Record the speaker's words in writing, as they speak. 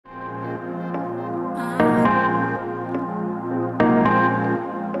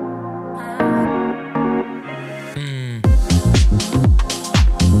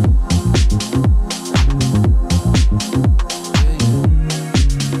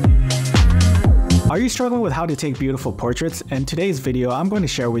Are you struggling with how to take beautiful portraits? In today's video, I'm going to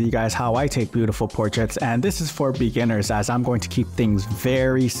share with you guys how I take beautiful portraits, and this is for beginners as I'm going to keep things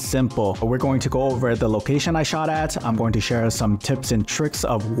very simple. We're going to go over the location I shot at. I'm going to share some tips and tricks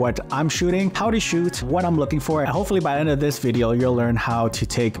of what I'm shooting, how to shoot, what I'm looking for, and hopefully by the end of this video, you'll learn how to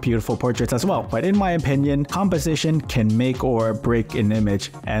take beautiful portraits as well. But in my opinion, composition can make or break an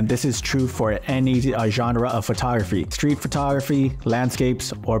image, and this is true for any genre of photography: street photography,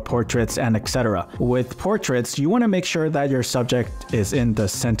 landscapes, or portraits, and etc. With portraits, you want to make sure that your subject is in the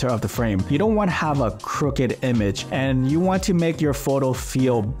center of the frame. You don't want to have a crooked image, and you want to make your photo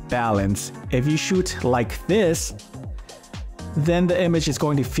feel balanced. If you shoot like this, then the image is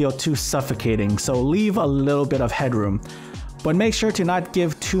going to feel too suffocating, so leave a little bit of headroom. But make sure to not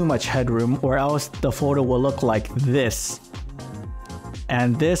give too much headroom, or else the photo will look like this,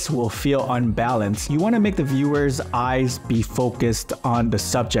 and this will feel unbalanced. You want to make the viewer's eyes be focused on the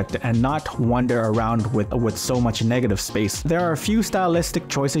subject and not wander around with so much negative space. There are a few stylistic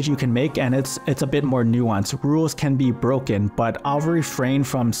choices you can make, and it's a bit more nuanced. Rules can be broken, but I'll refrain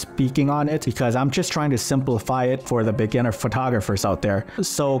from speaking on it because I'm just trying to simplify it for the beginner photographers out there.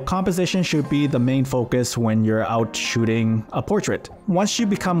 So composition should be the main focus when you're out shooting a portrait. Once you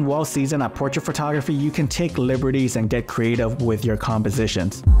become well seasoned at portrait photography, you can take liberties and get creative with your compositions.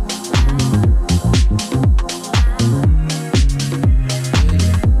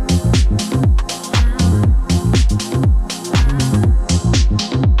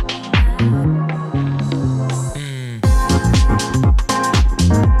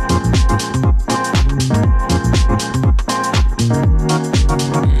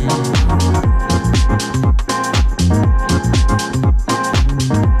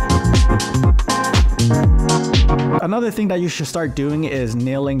 Another thing that you should start doing is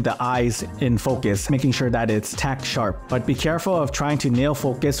nailing the eyes in focus, making sure that it's tack sharp. But be careful of trying to nail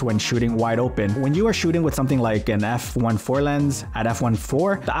focus when shooting wide open. When you are shooting with something like an f1.4 lens at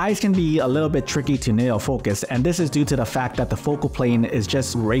f1.4, the eyes can be a little bit tricky to nail focus, and this is due to the fact that the focal plane is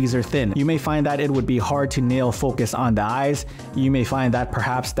just razor thin. You may find that it would be hard to nail focus on the eyes. You may find that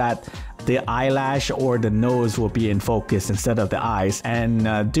perhaps that the eyelash or the nose will be in focus instead of the eyes,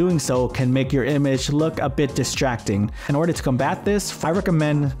 and doing so can make your image look a bit distracting. In order to combat this, I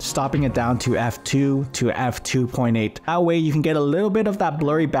recommend stopping it down to f2 to f2.8. That way you can get a little bit of that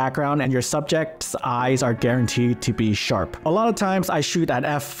blurry background and your subject's eyes are guaranteed to be sharp. A lot of times I shoot at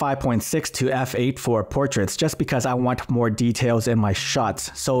f5.6 to f8 for portraits just because I want more details in my shots.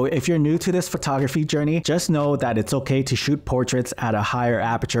 So if you're new to this photography journey, just know that it's okay to shoot portraits at a higher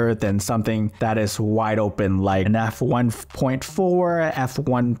aperture than something that is wide open like an f1.4,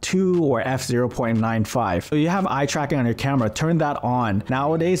 f1.2, or f0.95. So you have eye tracking on your camera, turn that on.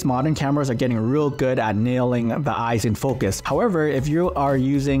 Nowadays, modern cameras are getting real good at nailing the eyes in focus. However, if you are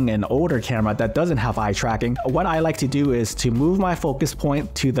using an older camera that doesn't have eye tracking, what I like to do is to move my focus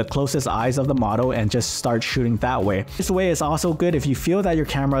point to the closest eyes of the model and just start shooting that way. This way is also good if you feel that your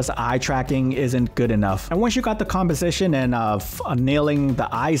camera's eye tracking isn't good enough. And once you got the composition and nailing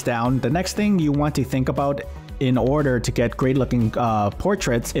the eyes down, the next thing you want to think about in order to get great looking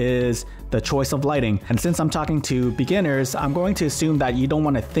portraits is the choice of lighting. And since I'm talking to beginners, I'm going to assume that you don't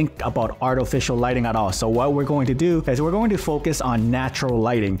want to think about artificial lighting at all. So what we're going to do is we're going to focus on natural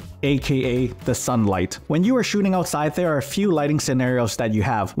lighting, aka the sunlight. When you are shooting outside, there are a few lighting scenarios that you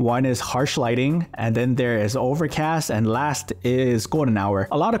have. One is harsh lighting, and then there is overcast, and last is golden hour.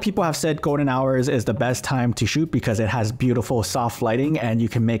 A lot of people have said golden hours is the best time to shoot because it has beautiful soft lighting and you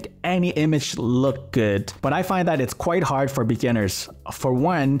can make any image look good. But I find that it's quite hard for beginners. For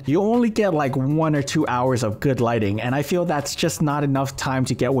one, you only get like 1 or 2 hours of good lighting, and I feel that's just not enough time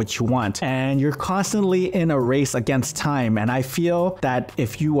to get what you want, and you're constantly in a race against time. And I feel that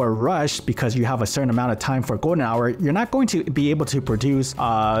if you are rushed because you have a certain amount of time for golden hour, you're not going to be able to produce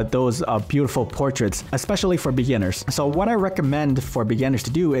those beautiful portraits, especially for beginners. So what I recommend for beginners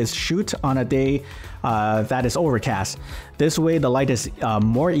to do is shoot on a day that is overcast. This way the light is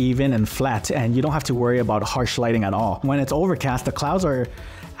more even and flat, and you don't have to worry about harsh lighting at all. When it's overcast, the clouds are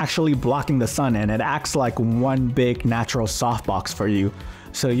actually blocking the sun, and it acts like one big natural softbox for you.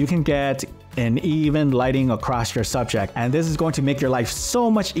 So you can get an even lighting across your subject, and this is going to make your life so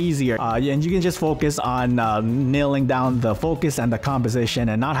much easier, and you can just focus on nailing down the focus and the composition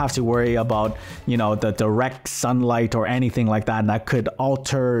and not have to worry about, you know, the direct sunlight or anything like that could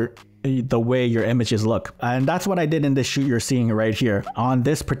alter the way your images look. And that's what I did in this shoot you're seeing right here. On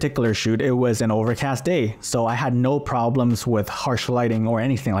this particular shoot, it was an overcast day, so I had no problems with harsh lighting or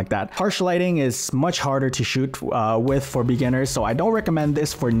anything like that. Harsh lighting is much harder to shoot with for beginners, so I don't recommend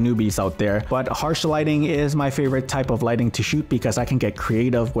this for newbies out there. But harsh lighting is my favorite type of lighting to shoot because I can get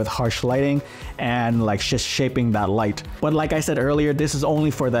creative with harsh lighting and like just shaping that light. But like I said earlier, this is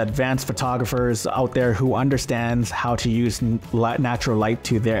only for the advanced photographers out there who understands how to use natural light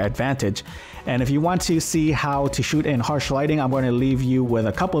to their advantage. And if you want to see how to shoot in harsh lighting, I'm going to leave you with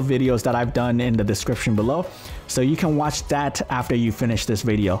a couple of videos that I've done in the description below, so you can watch that after you finish this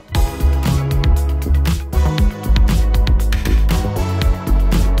video.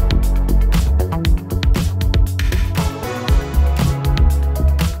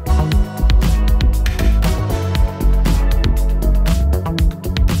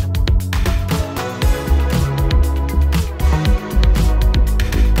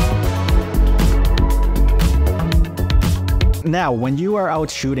 Now, when you are out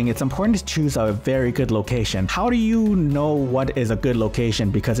shooting, it's important to choose a very good location. How do you know what is a good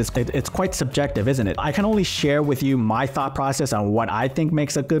location? Because it's quite subjective, isn't it? I can only share with you my thought process on what I think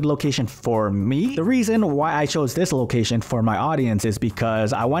makes a good location for me. The reason why I chose this location for my audience is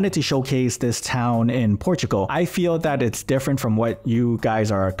because I wanted to showcase this town in Portugal. I feel that it's different from what you guys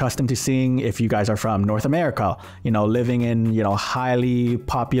are accustomed to seeing if you guys are from North America, you know, living in, you know, highly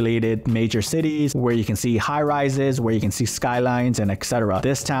populated major cities where you can see high rises, where you can see skylines and etc.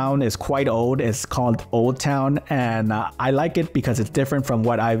 This town is quite old. It's called Old Town, and I like it because it's different from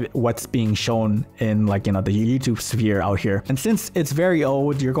what's being shown in, like, you know, the YouTube sphere out here. And since it's very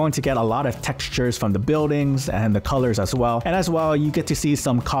old, you're going to get a lot of textures from the buildings and the colors as well. And as well, you get to see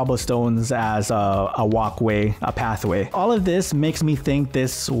some cobblestones as a walkway, a pathway. All of this makes me think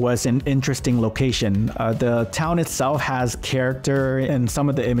this was an interesting location. The town itself has character in some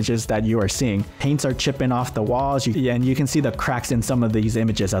of the images that you are seeing. Paints are chipping off the walls, and you can see the cracks in some of these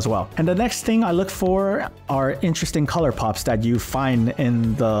images as well. And the next thing I look for are interesting color pops that you find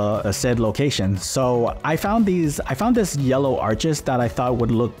in the said location. So I found this yellow arches that I thought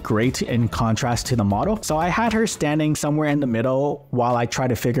would look great in contrast to the model. So I had her standing somewhere in the middle while I try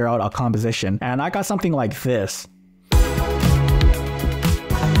to figure out a composition, and I got something like this.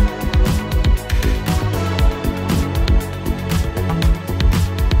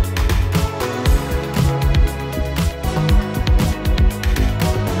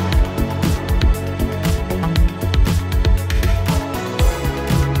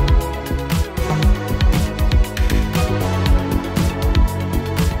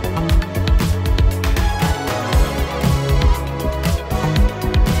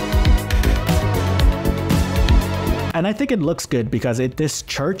 And I think it looks good because this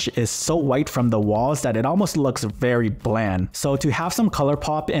church is so white from the walls that it almost looks very bland. So to have some color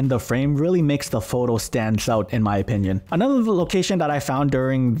pop in the frame really makes the photo stand out, in my opinion. Another location that I found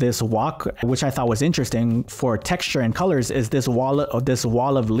during this walk, which I thought was interesting for texture and colors, is this wall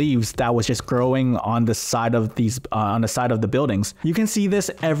of leaves that was just growing on the side of the buildings. You can see this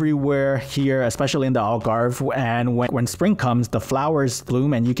everywhere here, especially in the Algarve. And when spring comes, the flowers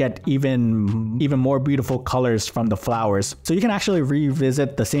bloom and you get even more beautiful colors from the flowers. So you can actually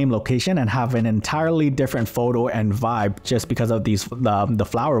revisit the same location and have an entirely different photo and vibe just because of these the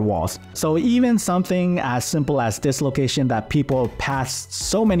flower walls. So even something as simple as this location that people pass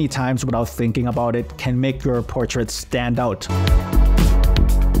so many times without thinking about it can make your portrait stand out.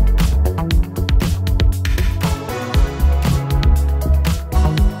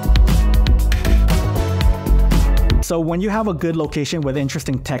 So when you have a good location with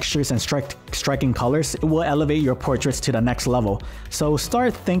interesting textures and striking colors, it will elevate your portraits to the next level. So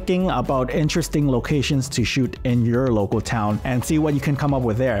start thinking about interesting locations to shoot in your local town and see what you can come up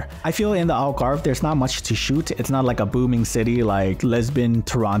with there. I feel in the Algarve, there's not much to shoot. It's not like a booming city like Lisbon,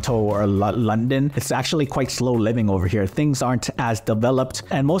 Toronto, or London. It's actually quite slow living over here. Things aren't as developed,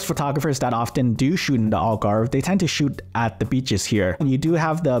 and most photographers that often do shoot in the Algarve, they tend to shoot at the beaches here. And you do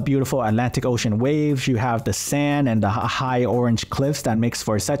have the beautiful Atlantic Ocean waves, you have the sand and the high orange cliffs that makes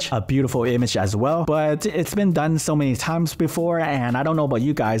for such a beautiful image as well. But it's been done so many times before, and I don't know about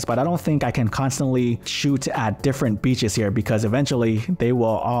you guys, but I don't think I can constantly shoot at different beaches here because eventually they will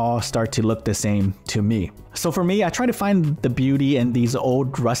all start to look the same to me. So for me, I try to find the beauty in these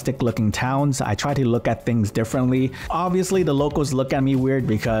old rustic looking towns. I try to look at things differently. Obviously the locals look at me weird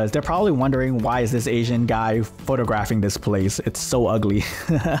because they're probably wondering, why is this Asian guy photographing this place? It's so ugly.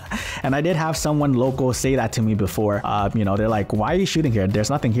 And I did have someone local say that to me before. You know, they're like, why are you shooting here? There's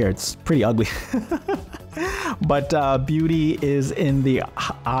nothing here. It's pretty ugly. But beauty is in the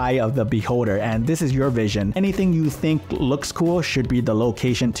eye of the beholder, and this is your vision. Anything you think looks cool should be the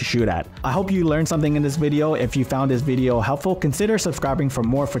location to shoot at. I hope you learned something in this video. If you found this video helpful, consider subscribing for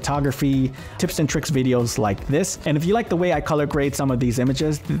more photography tips and tricks videos like this. And if you like the way I color grade some of these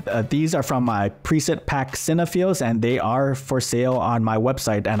images, these are from my preset pack Cinephiles, and they are for sale on my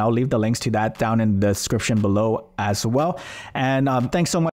website, and I'll leave the links to that down in the description below as well. And thanks so much